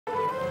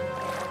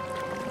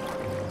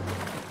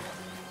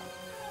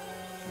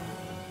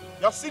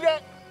Y'all see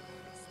that?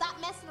 Stop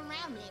messing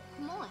around, Nick.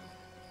 Come on.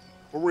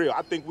 For real,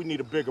 I think we need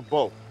a bigger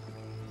boat.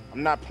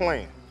 I'm not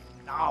playing.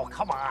 Oh,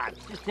 come on.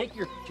 Just take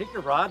your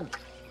rod and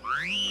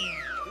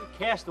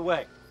cast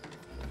away.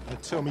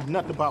 Don't tell me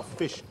nothing about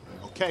fishing,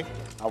 okay?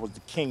 I was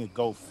the king of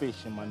go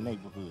fish in my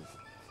neighborhood.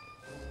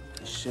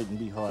 It shouldn't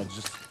be hard,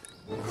 just...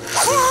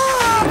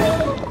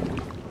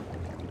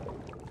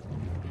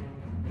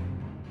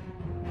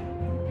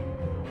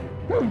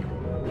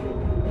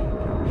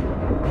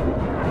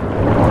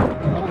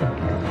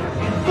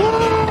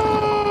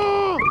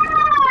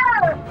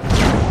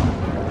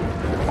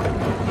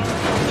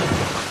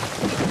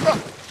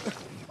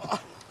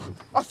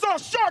 I saw a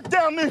shark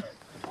down there!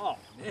 Oh,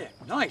 Nick,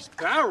 nice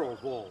barrel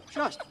roll.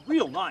 Just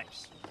real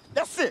nice.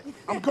 That's it.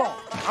 I'm gone.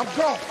 I'm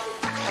gone.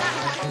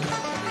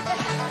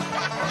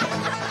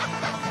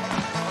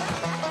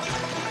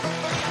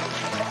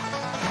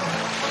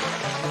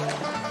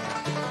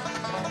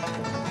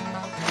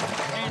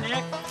 Hey,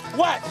 Nick.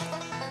 What?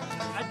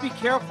 I'd be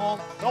careful.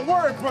 Don't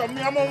worry about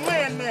me. I'm on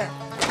land now.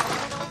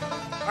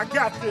 I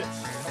got this.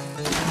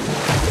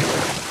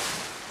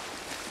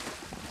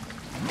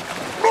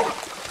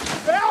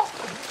 Help!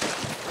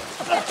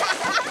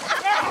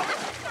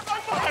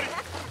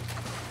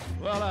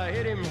 Well, I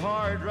hit him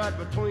hard right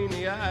between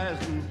the eyes,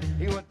 and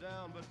he went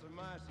down, but to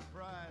my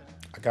surprise...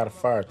 I got a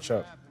fire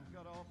truck.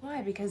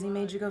 Why? Because he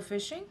made you go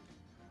fishing?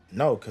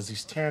 No, because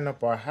he's tearing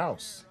up our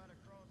house.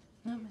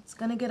 It's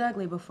gonna get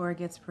ugly before it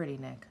gets pretty,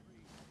 Nick.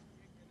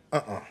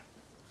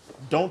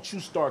 Don't you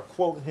start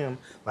quoting him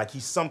like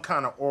he's some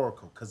kind of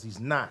oracle, because he's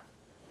not.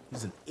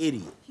 He's an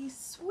idiot. He's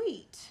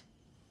sweet.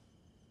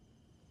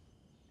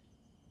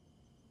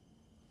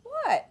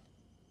 What?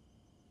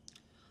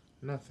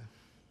 Nothing.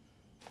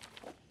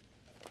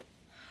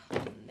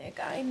 Nick,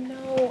 I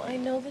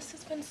know this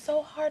has been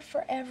so hard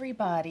for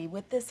everybody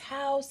with this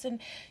house,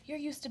 and you're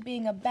used to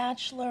being a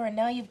bachelor, and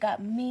now you've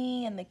got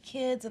me and the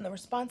kids and the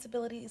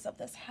responsibilities of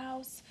this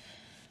house.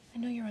 I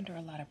know you're under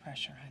a lot of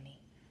pressure, honey.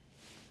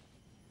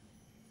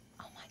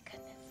 Oh my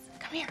goodness.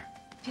 Come here.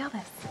 Feel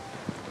this.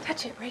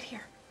 Touch it right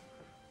here.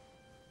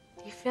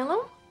 Do you feel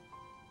him?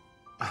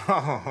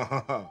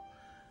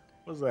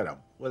 What's that,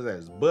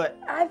 his butt?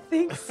 I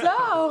think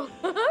so.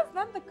 Isn't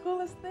that the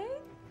coolest thing?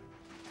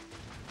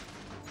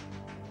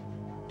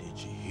 Did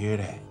you hear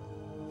that?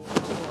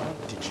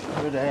 Did you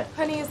hear that?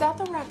 Honey, is that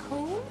the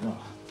raccoon? No.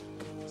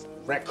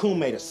 Raccoon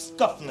made a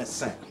scuffling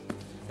sound.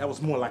 That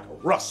was more like a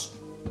rustle.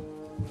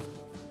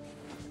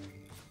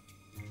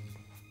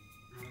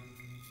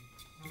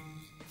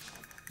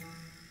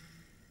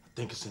 I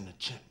think it's in the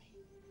chimney.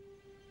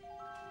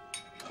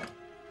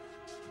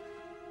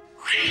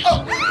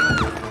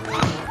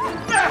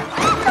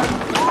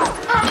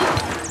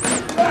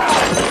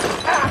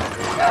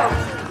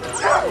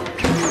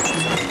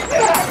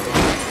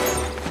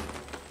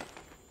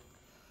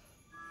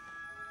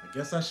 I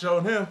guess I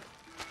showed him.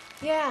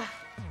 Yeah.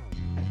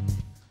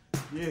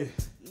 Yeah.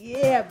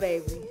 Yeah,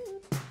 baby.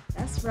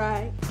 That's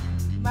right.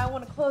 You might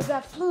want to close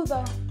that flue,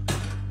 though.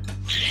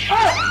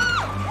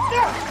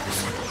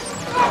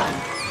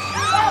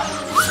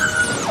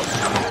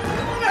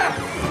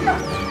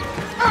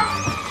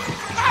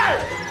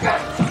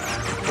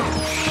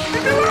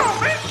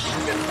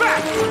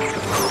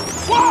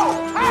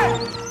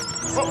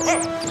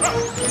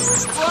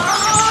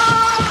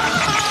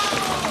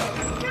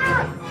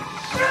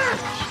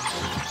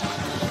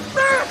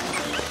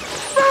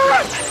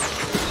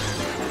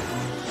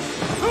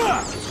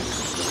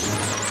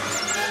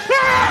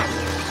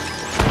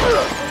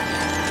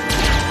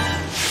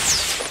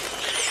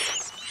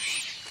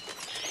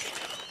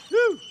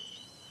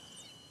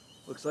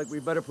 Looks like we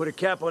better put a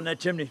cap on that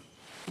chimney.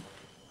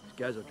 These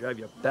guys will drive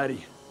you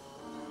batty.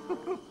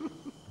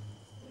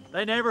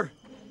 Hey, neighbor.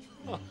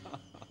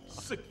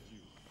 Sick